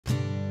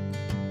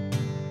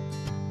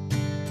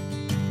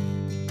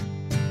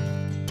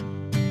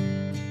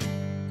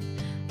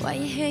Why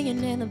you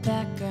hanging in the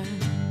background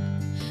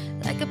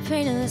like a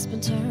painting that's been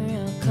turned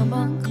around? Come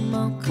on, come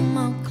on, come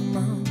on, come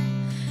on.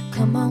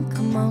 Come on,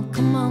 come on,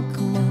 come on,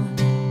 come on.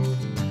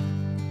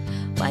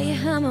 Why you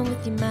humming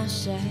with your mouth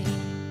shut?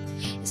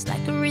 It's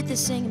like Aretha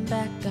singing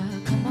back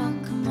up. Come on,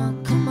 come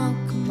on, come on,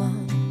 come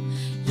on.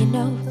 You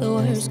know the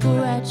words, go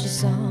write your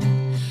song.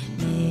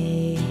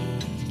 Make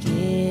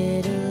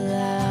it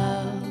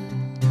loud.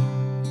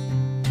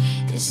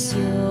 It's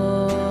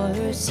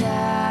your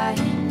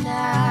time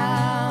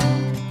now.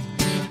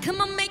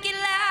 Come on, make it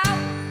loud.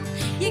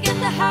 You got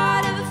the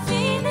heart of a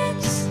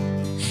phoenix,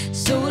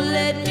 so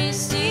let me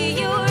see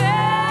your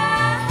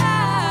eyes.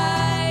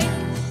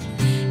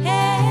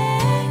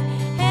 Hey,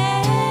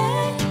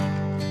 hey.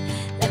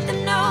 Let them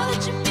know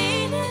that you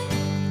mean it,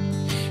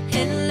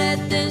 and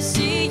let them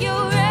see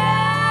your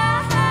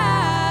eyes.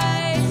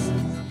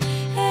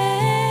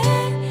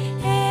 Hey,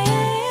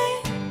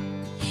 hey.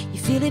 You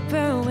feel it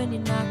burn when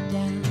you're knocked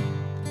down,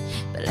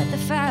 but let the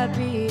fire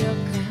be your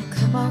crown.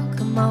 Come on,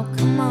 come on,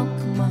 come on,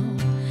 come on.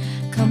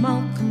 Come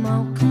on, come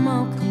on, come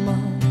on, come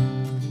on.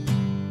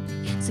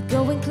 So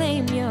go and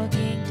claim your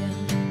kingdom,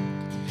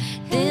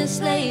 then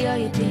slay all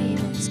your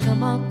demons.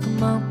 Come on,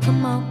 come on,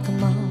 come on,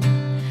 come on.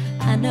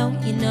 I know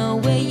you know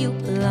where you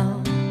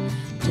belong.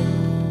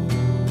 Don't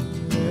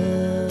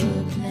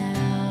look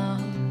now,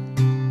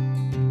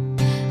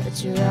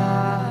 but you're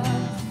off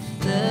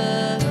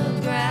the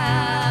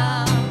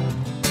ground.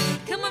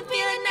 Come on,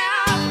 feel it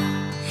now.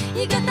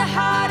 You got the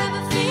heart of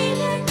a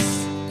phoenix,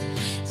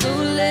 so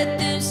let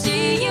them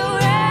see your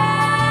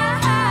eyes.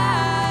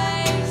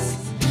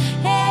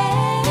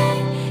 Hey,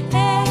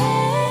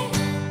 hey.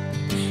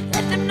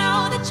 Let them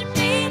know that you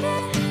mean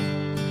it,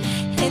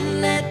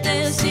 and let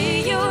them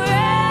see your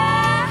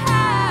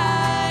eyes.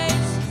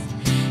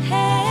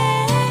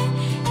 Hey,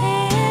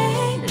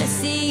 hey. Let's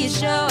see you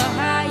show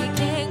how you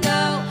can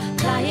go,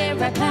 flying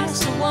right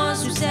past the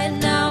ones who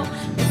said no.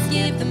 Let's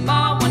give them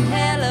all one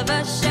hell of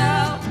a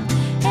show.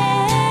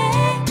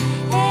 Hey,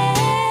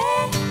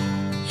 hey.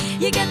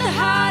 You got the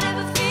heart of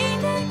a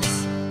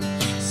phoenix,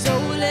 so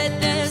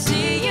let them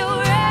see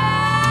your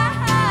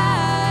eyes.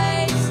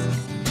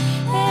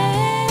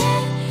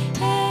 Hey,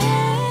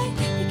 hey.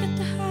 You got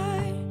the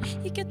heart,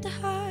 you got the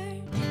heart,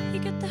 you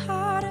got the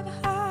heart of a,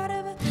 heart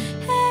of a.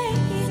 Hey,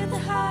 you got the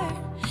heart,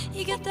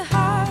 you got the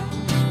heart,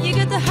 you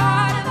got the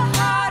heart of a.